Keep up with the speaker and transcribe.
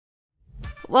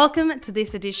Welcome to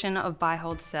this edition of Buy,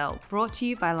 Hold, Sell, brought to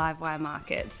you by Livewire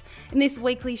Markets. In this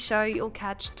weekly show, you'll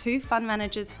catch two fund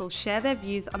managers who'll share their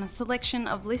views on a selection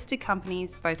of listed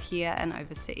companies both here and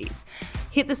overseas.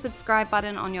 Hit the subscribe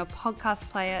button on your podcast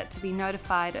player to be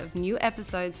notified of new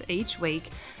episodes each week.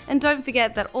 And don't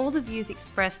forget that all the views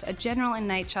expressed are general in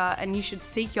nature and you should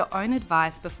seek your own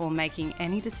advice before making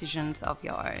any decisions of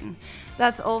your own.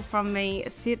 That's all from me.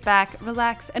 Sit back,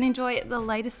 relax, and enjoy the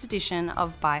latest edition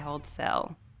of Buy, Hold,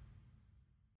 Sell.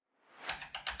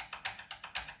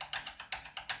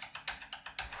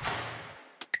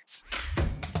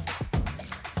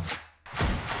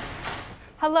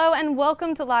 Hello and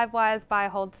welcome to Livewire's Buy,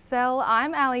 Hold, Sell.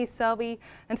 I'm Ali Selby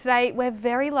and today we're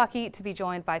very lucky to be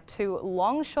joined by two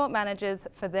long-short managers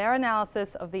for their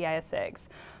analysis of the ASX.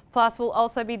 Plus, we'll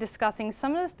also be discussing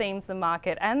some of the themes the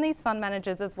market and these fund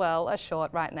managers as well are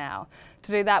short right now.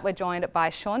 To do that, we're joined by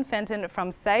Sean Fenton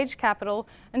from Sage Capital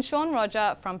and Sean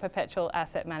Roger from Perpetual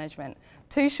Asset Management.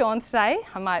 Two Seans today.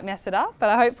 I might mess it up,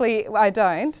 but hopefully I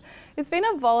don't. It's been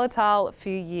a volatile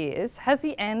few years. Has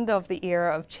the end of the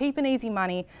era of cheap and easy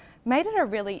money made it a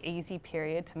really easy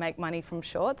period to make money from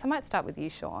shorts? I might start with you,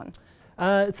 Sean.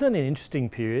 It's certainly an interesting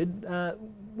period.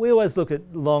 We always look at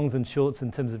longs and shorts in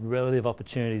terms of relative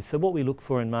opportunities. So what we look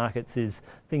for in markets is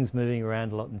things moving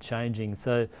around a lot and changing.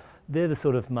 So they're the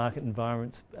sort of market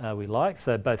environments we like.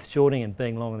 So both shorting and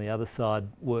being long on the other side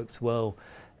works well.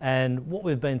 And what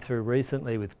we've been through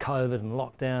recently with COVID and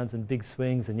lockdowns and big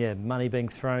swings and money being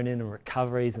thrown in and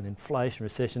recoveries and inflation,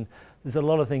 recession, there's a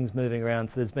lot of things moving around.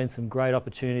 So there's been some great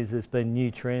opportunities, there's been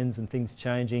new trends and things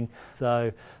changing.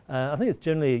 So I think it's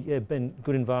generally been a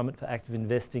good environment for active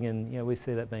investing and we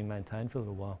see that being maintained for a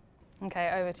little while.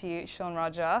 Okay, over to you, Sean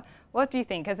Roger. What do you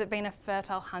think? Has it been a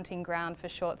fertile hunting ground for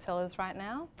short sellers right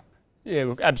now? Yeah,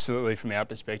 look, absolutely from our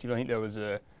perspective. I think there was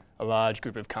a large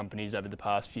group of companies over the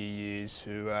past few years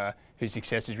whose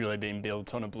success has really been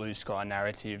built on a blue sky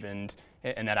narrative and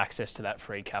that access to that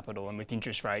free capital. And with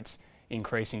interest rates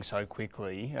increasing so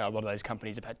quickly, a lot of those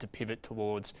companies have had to pivot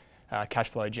towards cash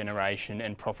flow generation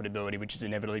and profitability, which has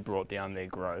inevitably brought down their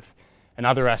growth.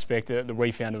 Another aspect that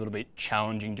we found a little bit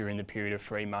challenging during the period of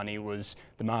free money was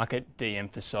the market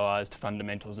de-emphasised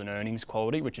fundamentals and earnings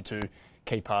quality, which are two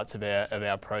key parts of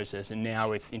our process. And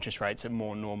now with interest rates at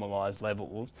more normalised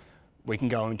levels, we can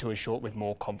go into a short with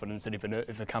more confidence that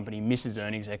if a company misses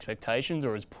earnings expectations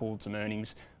or has pulled some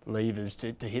earnings levers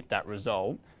to hit that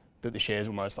result, that the shares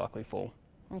will most likely fall.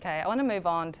 Okay, I want to move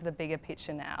on to the bigger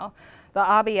picture now. The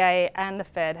RBA and the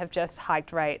Fed have just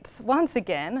hiked rates. Once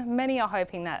again, many are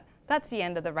hoping that that's the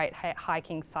end of the rate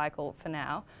hiking cycle for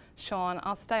now. Sean,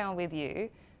 I'll stay on with you.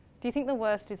 Do you think the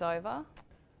worst is over?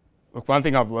 Look, one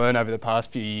thing I've learned over the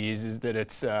past few years is that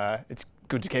it's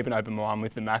good to keep an open mind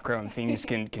with the macro and things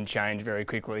can change very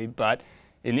quickly. But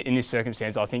in this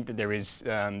circumstance, I think that there is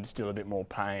still a bit more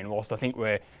pain. Whilst I think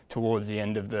we're towards the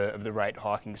end of the rate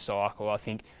hiking cycle, I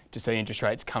think to see interest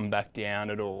rates come back down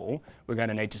at all, we're going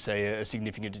to need to see a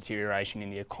significant deterioration in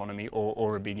the economy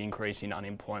or a big increase in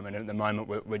unemployment. And at the moment,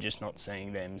 we're just not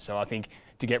seeing them. So I think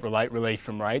to get relief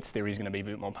from rates, there is going to be a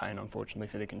bit more pain, unfortunately,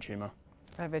 for the consumer.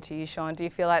 Over to you, Sean. Do you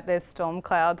feel like there's storm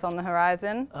clouds on the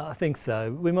horizon? I think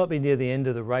so. We might be near the end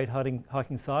of the rate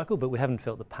hiking cycle, but we haven't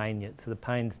felt the pain yet. So the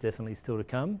pain's definitely still to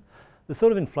come. The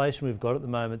sort of inflation we've got at the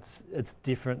moment, it's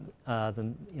different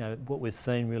than what we've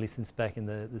seen really since back in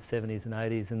the 70s and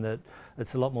 80s, in that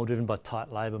it's a lot more driven by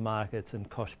tight labour markets and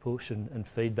cost push and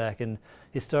feedback. And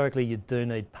historically, you do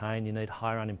need pain, you need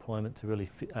higher unemployment to really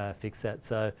fix that.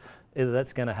 So either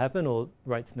that's going to happen or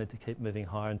rates need to keep moving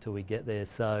higher until we get there.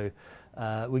 So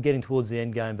we're getting towards the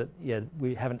end game, but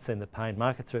we haven't seen the pain.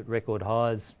 Markets are at record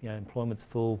highs, employment's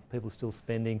full, people still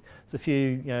spending. There's a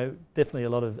few, definitely a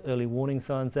lot of early warning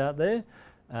signs out there,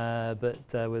 but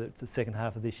whether it's the second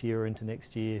half of this year or into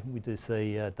next year, we do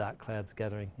see dark clouds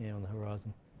gathering on the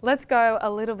horizon. Let's go a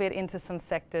little bit into some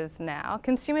sectors now.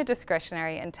 Consumer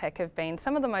discretionary and tech have been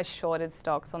some of the most shorted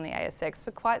stocks on the ASX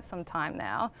for quite some time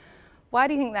now. Why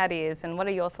do you think that is, and what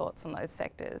are your thoughts on those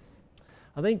sectors?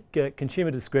 I think consumer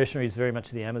discretionary is very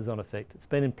much the Amazon effect. It's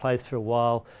been in place for a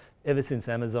while. Ever since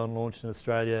Amazon launched in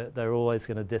Australia, they're always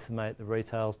going to decimate the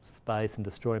retail space and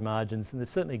destroy margins, and they've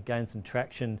certainly gained some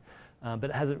traction, but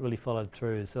it hasn't really followed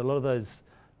through. So a lot of those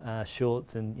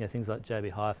shorts and things like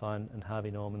JB Hi-Fi and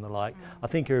Harvey Norman and the like, I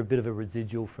think are a bit of a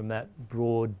residual from that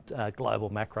broad global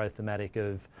macro thematic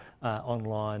of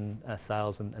online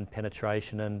sales and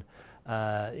penetration. And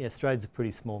Australia's a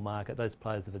pretty small market. Those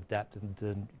players have adapted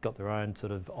and got their own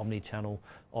sort of omni-channel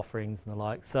offerings and the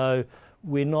like. So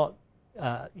we're not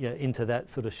into that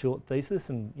sort of short thesis,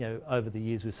 and over the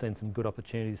years we've seen some good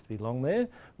opportunities to be long there.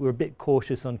 We're a bit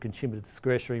cautious on consumer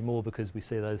discretionary more because we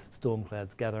see those storm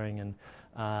clouds gathering and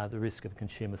the risk of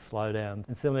consumer slowdown.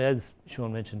 And similarly, as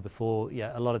Sean mentioned before,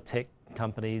 a lot of tech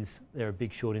companies, there are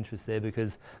big short interests there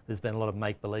because there's been a lot of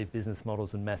make-believe business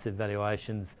models and massive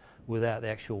valuations without the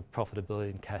actual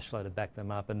profitability and cash flow to back them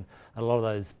up, and a lot of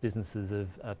those businesses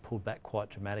have pulled back quite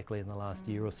dramatically in the last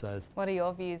year or so. What are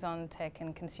your views on tech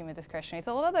and consumer discretionary?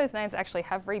 So a lot of those names actually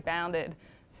have rebounded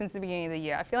since the beginning of the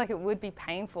year. I feel like it would be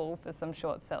painful for some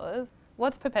short sellers.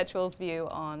 What's Perpetual's view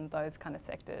on those kind of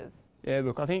sectors? Yeah,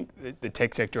 look, I think the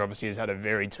tech sector obviously has had a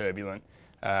very turbulent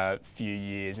few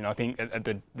years, and I think at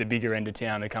the bigger end of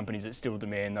town, the companies that still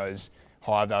demand those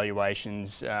high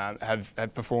valuations have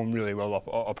performed really well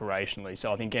operationally.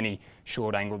 So I think any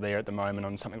short angle there at the moment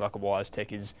on something like a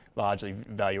WiseTech is largely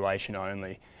valuation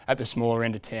only. At the smaller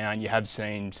end of town, you have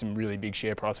seen some really big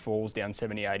share price falls, down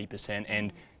 70-80%,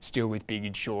 and still with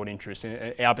big short interest.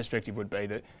 And our perspective would be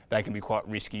that they can be quite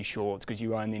risky shorts because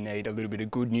you only need a little bit of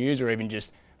good news or even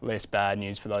just less bad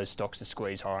news for those stocks to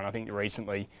squeeze higher. And I think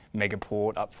recently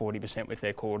Megaport up 40% with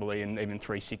their quarterly, and even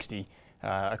 360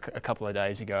 a couple of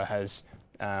days ago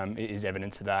is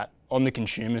evidence of that. On the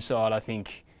consumer side, I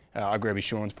think I agree with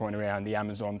Sean's point around the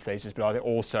Amazon thesis, but I think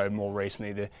also more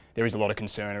recently there is a lot of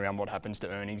concern around what happens to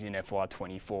earnings in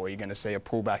FY24. You're going to see a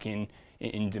pullback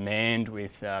in demand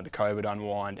with the COVID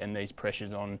unwind and these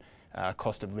pressures on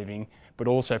cost of living, but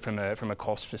also from a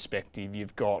cost perspective,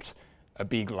 you've got a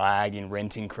big lag in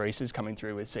rent increases coming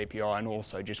through with CPI, and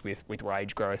also just with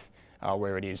wage growth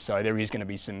where it is. So there is going to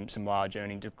be some large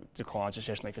earning declines,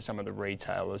 especially for some of the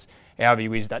retailers. Our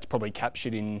view is that's probably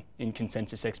captured in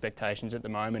consensus expectations at the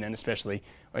moment, and especially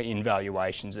in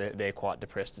valuations, they're quite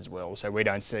depressed as well. So we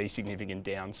don't see significant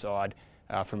downside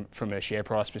from a share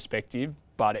price perspective,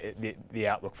 but the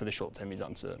outlook for the short term is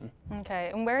uncertain. Okay,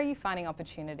 and where are you finding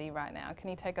opportunity right now? Can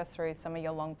you take us through some of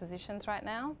your long positions right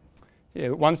now? Yeah,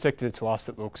 one sector to us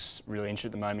that looks really interesting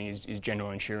at the moment is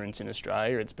general insurance in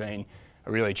Australia. It's been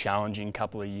a really challenging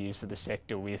couple of years for the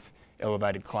sector with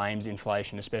elevated claims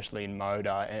inflation, especially in motor,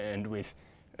 and with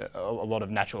a lot of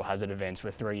natural hazard events.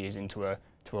 We're 3 years into a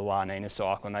La Nina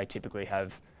cycle, and they typically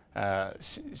have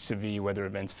severe weather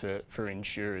events for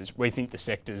insurers. We think the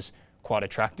sector's quite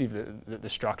attractive, the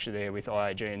structure there with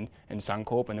IAG and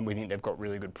Suncorp, and then we think they've got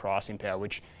really good pricing power,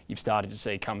 which you've started to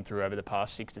see come through over the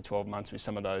past 6 to 12 months with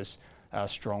some of those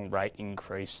strong rate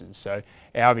increases. So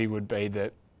our view would be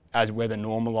that as weather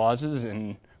normalises,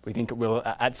 and we think it will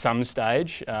at some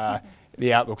stage,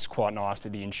 the outlook's quite nice for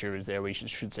the insurers there. We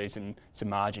should see some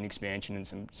margin expansion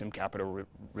and some capital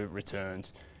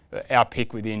returns. Our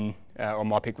pick within, or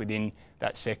my pick within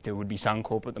that sector would be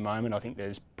Suncorp at the moment. I think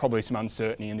there's probably some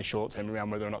uncertainty in the short term around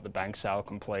whether or not the bank sale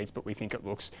completes, but we think it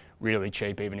looks really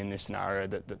cheap even in this scenario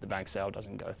that the bank sale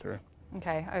doesn't go through.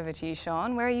 Okay, over to you,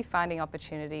 Sean. Where are you finding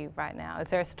opportunity right now? Is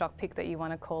there a stock pick that you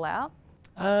want to call out?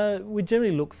 We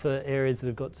generally look for areas that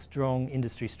have got strong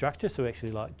industry structure, so we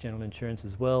actually like general insurance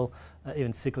as well,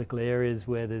 even cyclical areas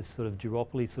where there's sort of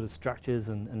duopoly sort of structures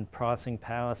and pricing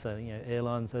power, so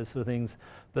airlines, those sort of things.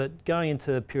 But going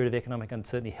into a period of economic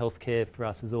uncertainty, healthcare for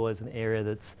us is always an area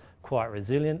that's quite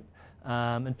resilient,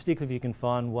 and particularly if you can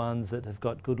find ones that have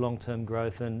got good long-term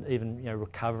growth and even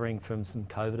recovering from some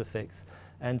COVID effects.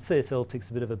 And CSL ticks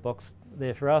a bit of a box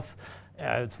there for us.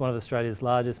 It's one of Australia's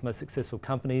largest, most successful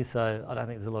companies, so I don't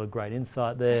think there's a lot of great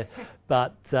insight there.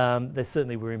 But they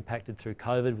certainly were impacted through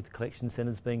COVID with the collection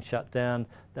centres being shut down.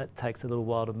 That takes a little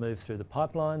while to move through the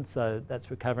pipeline, so that's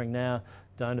recovering now.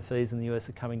 Donor fees in the US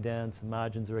are coming down, some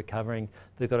margins are recovering.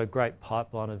 They've got a great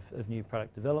pipeline of new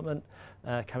product development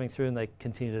coming through, and they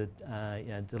continue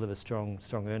to deliver strong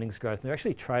earnings growth. And they're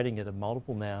actually trading at a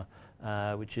multiple now,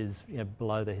 which is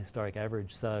below the historic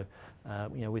average. So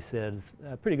we see it as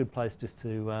a pretty good place just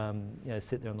to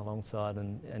sit there on the long side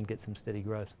and get some steady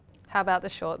growth. How about the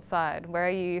short side? Where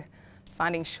are you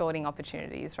finding shorting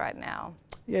opportunities right now?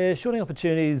 Yeah, shorting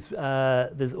opportunities,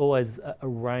 there's always a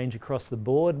range across the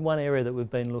board. One area that we've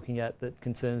been looking at that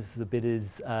concerns us a bit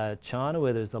is China,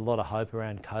 where there's a lot of hope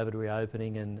around COVID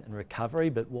reopening and recovery,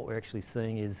 but what we're actually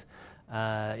seeing is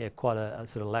quite a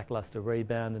sort of lacklustre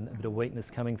rebound and a bit of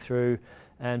weakness coming through.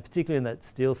 And particularly in that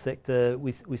steel sector,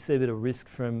 we see a bit of risk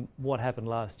from what happened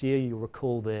last year. You'll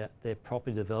recall their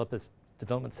property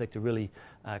development sector really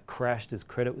crashed as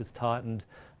credit was tightened,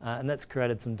 and that's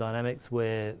created some dynamics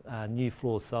where new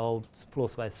floor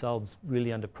space sold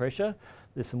really under pressure.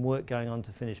 There's some work going on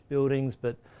to finish buildings,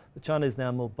 but China is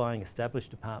now more buying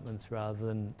established apartments rather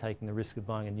than taking the risk of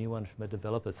buying a new one from a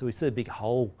developer. So we see a big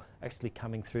hole actually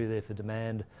coming through there for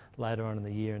demand later on in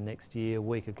the year and next year,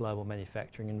 weaker global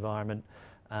manufacturing environment.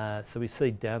 So we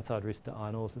see downside risk to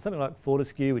iron ore. So something like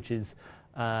Fortescue, which is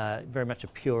very much a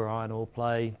pure iron ore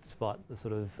play, despite the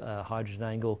sort of hydrogen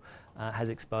angle, has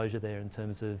exposure there in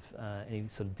terms of any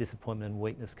sort of disappointment and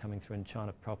weakness coming through in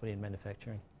China property and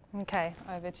manufacturing. Okay,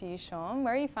 over to you, Sean.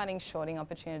 Where are you finding shorting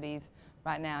opportunities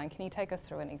right now, and can you take us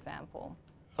through an example?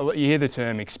 You hear the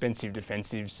term expensive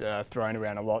defensives thrown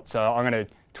around a lot, so I'm going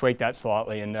to tweak that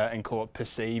slightly and call it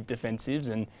perceived defensives.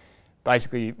 And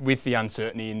basically, with the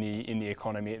uncertainty in the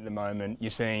economy at the moment,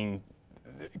 you're seeing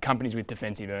companies with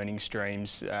defensive earnings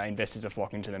streams, investors are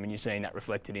flocking to them, and you're seeing that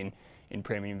reflected in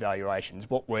premium valuations.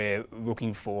 What we're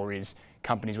looking for is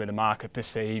companies where the market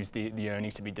perceives the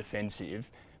earnings to be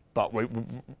defensive, but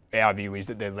our view is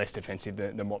that they're less defensive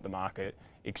than what the market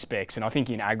expects. And I think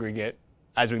in aggregate,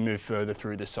 as we move further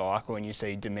through the cycle and you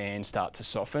see demand start to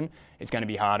soften, it's going to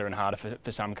be harder and harder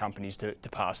for some companies to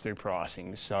pass through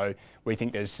pricing. So we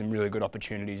think there's some really good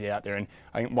opportunities out there. And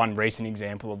I think one recent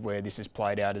example of where this has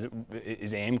played out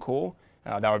is Amcor.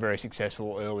 They were very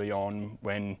successful early on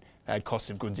when they had cost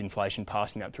of goods inflation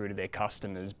passing that through to their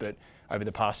customers. But over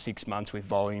the past 6 months, with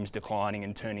volumes declining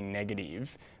and turning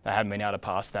negative, they haven't been able to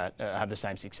pass that, have the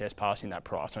same success passing that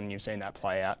price on. And you've seen that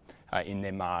play out in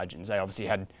their margins. They obviously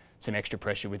had some extra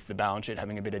pressure with the balance sheet,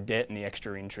 having a bit of debt and the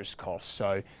extra interest costs.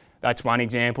 So that's one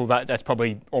example. That's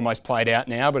probably almost played out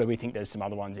now, but we think there's some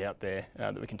other ones out there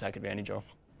that we can take advantage of.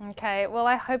 Okay, well,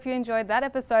 I hope you enjoyed that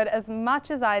episode as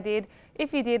much as I did.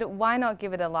 If you did, why not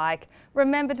give it a like?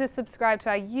 Remember to subscribe to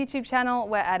our YouTube channel.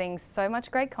 We're adding so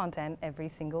much great content every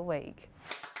single week.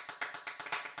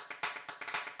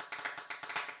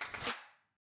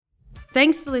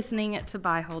 Thanks for listening to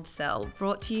Buy, Hold, Sell,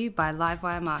 brought to you by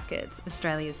Livewire Markets,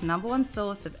 Australia's #1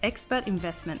 source of expert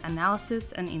investment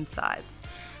analysis and insights.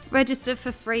 Register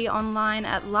for free online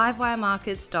at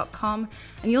livewiremarkets.com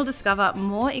and you'll discover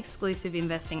more exclusive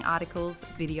investing articles,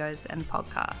 videos and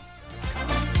podcasts.